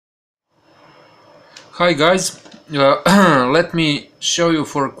Hi guys, let me show you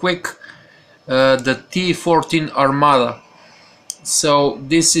for a quick the T-14 Armata. So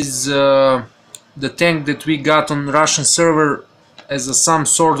this is the tank that we got on Russian server as some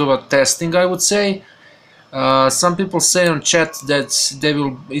sort of a testing, I would say. Some people say on chat that they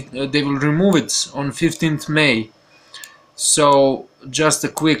will remove it on 15th May. So just a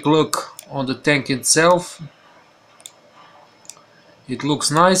quick look on the tank itself. It looks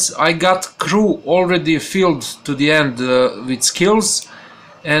nice. I got crew already filled to the end with skills,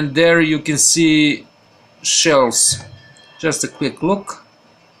 and there you can see shells. Just a quick look.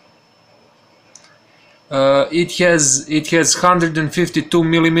 It has 152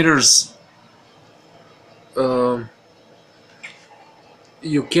 millimeters. You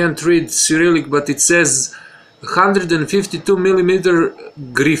can't read Cyrillic, but it says 152 millimeter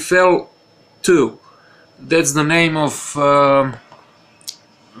Griffel 2. That's the name of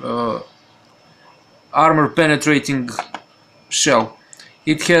armor penetrating shell.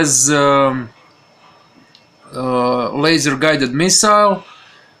 It has laser guided missile.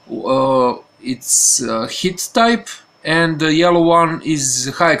 It's hit type, and the yellow one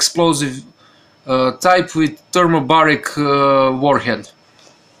is high explosive type with thermobaric warhead.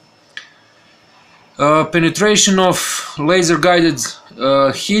 Penetration of laser guided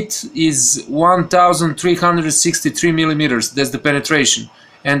hit is 1363 millimeters. That's the penetration,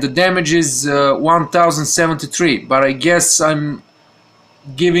 and the damage is 1073, but I guess I'm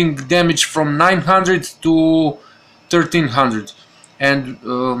giving damage from 900 to 1300. And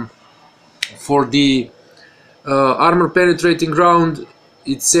for the armor penetrating round,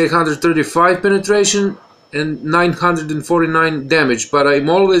 it's 835 penetration and 949 damage, but I'm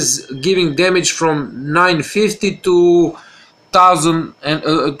always giving damage from 950 to 1000 and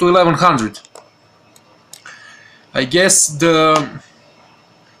to 1100. I guess the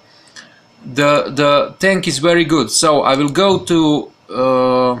tank is very good. So I will go to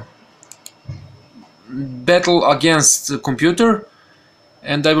battle against the computer,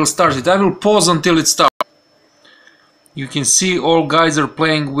 and I will start it. I will pause until it starts. You can see all guys are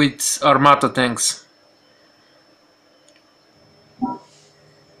playing with Armata tanks.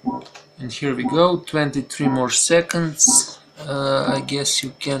 And here we go, 23 more seconds. I guess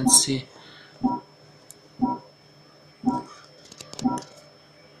you can see.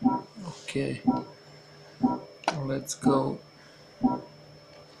 Okay, let's go.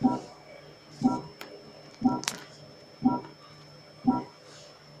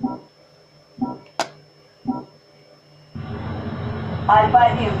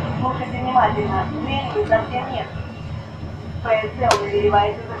 Альфа-1, слушайте внимательно. Времени совсем нет. ПСЛ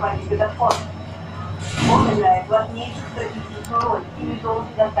намеревается захватить этот форт. Он играет важнейшую стратегическую роль и не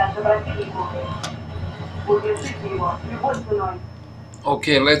должен достаться противнику. Удержите его любой ценой.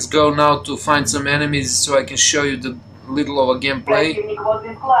 Okay, let's go now to find some enemies so I can show you the little of a gameplay.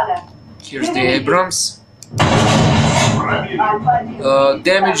 Here's the Abrams.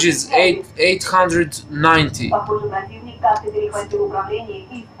 Damage is 890.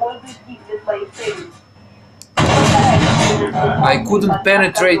 I couldn't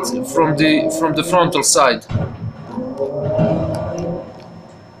penetrate from the frontal side.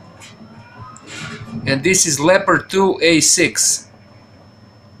 And this is Leopard 2 A6.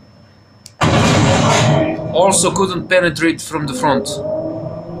 Also couldn't penetrate from the front.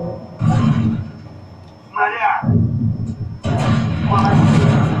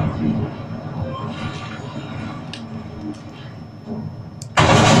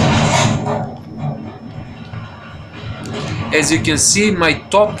 As you can see, my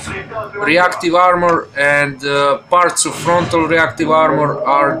top reactive armor and parts of frontal reactive armor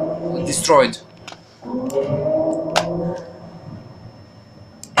are destroyed.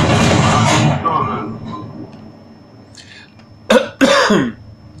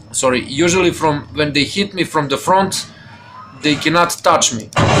 Sorry, usually when they hit me from the front, they cannot touch me.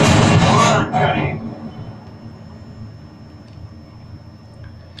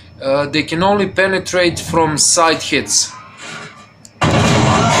 They can only penetrate from side hits.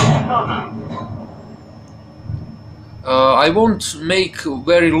 I won't make a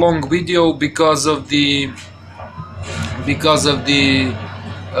very long video because of the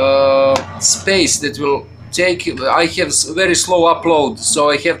space that will take. I have very slow upload, so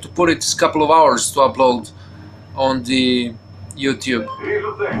I have to put it a couple of hours to upload on the YouTube.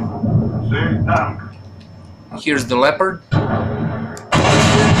 Here's the Leopard.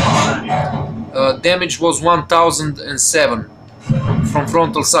 Damage was 1007 from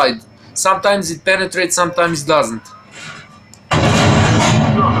frontal side. Sometimes it penetrates, sometimes it doesn't.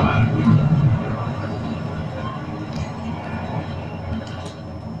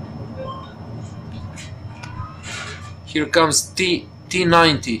 Here comes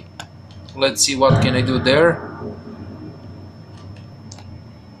T90. Let's see what can I do there.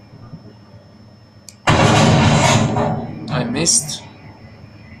 I missed.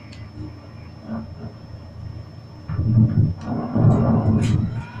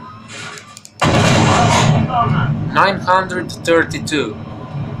 932.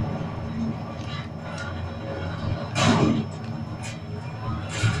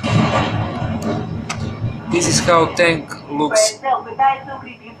 This is how tank looks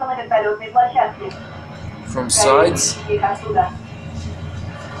from sides.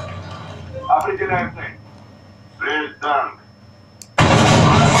 Определяем цель. Цель танк.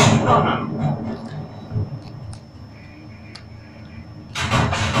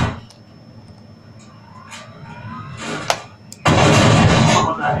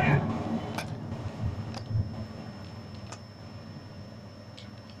 Попадание.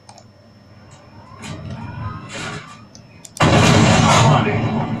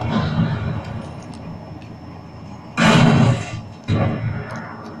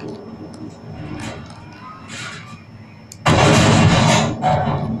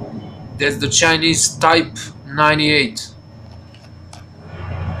 That's the Chinese Type 98.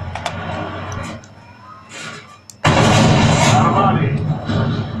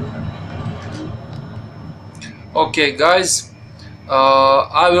 Okay, guys,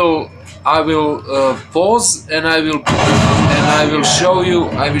 I will pause and I will show you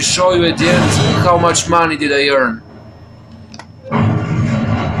at the end how much money did I earn.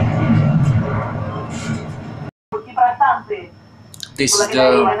 This is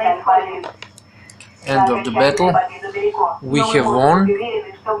the end of the battle. We have won.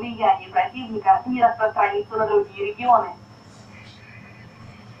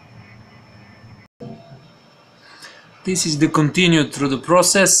 This is the continued through the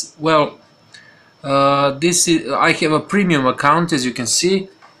process. Well, this is, I have a premium account, as you can see.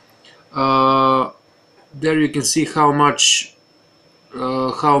 There you can see how much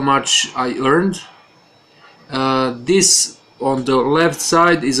I earned. This on the left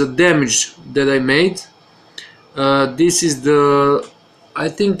side is a damage that I made. This is the, I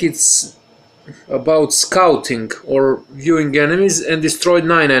think it's about scouting or viewing enemies, and destroyed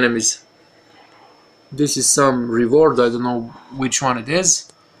 9 enemies. This is some reward, I don't know which one it is.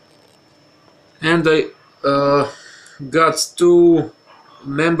 And I got 2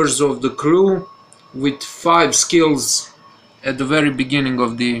 members of the crew with 5 skills at the very beginning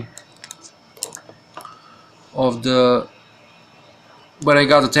of the when I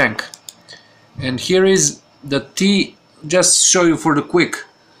got a tank. And here is the just show you for the quick,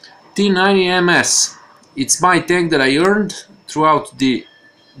 T90 MS. It's my tank that I earned throughout the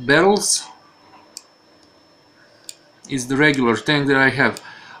battles. Is the regular tank that I have.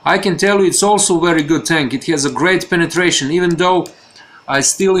 I can tell you it's also a very good tank. It has a great penetration, even though I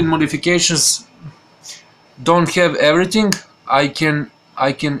still in modifications don't have everything. I can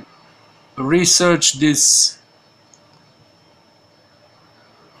research this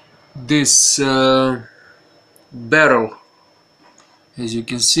barrel, as you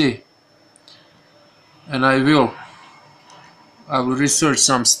can see, and I will research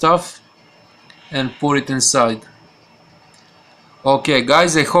some stuff and put it inside. Okay,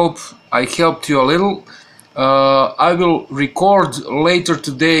 guys, I hope I helped you a little. I will record later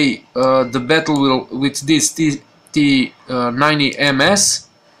today the battle with this T90 MS,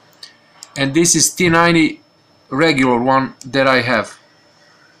 and this is T90 regular one that I have.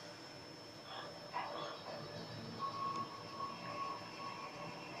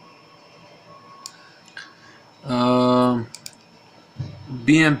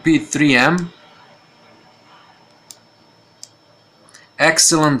 BMP 3M.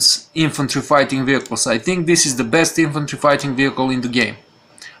 Excellent infantry fighting vehicles. I think this is the best infantry fighting vehicle in the game.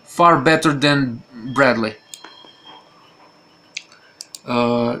 Far better than Bradley.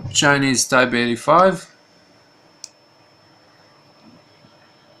 Chinese Type 85.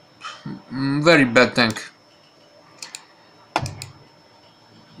 Very bad tank.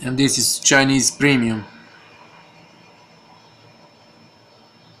 And this is Chinese Premium.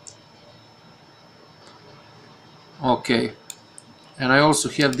 Okay. And I also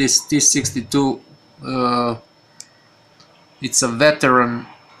have this T62. It's a veteran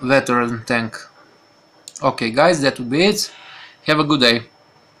tank. Okay, guys, that would be it. Have a good day.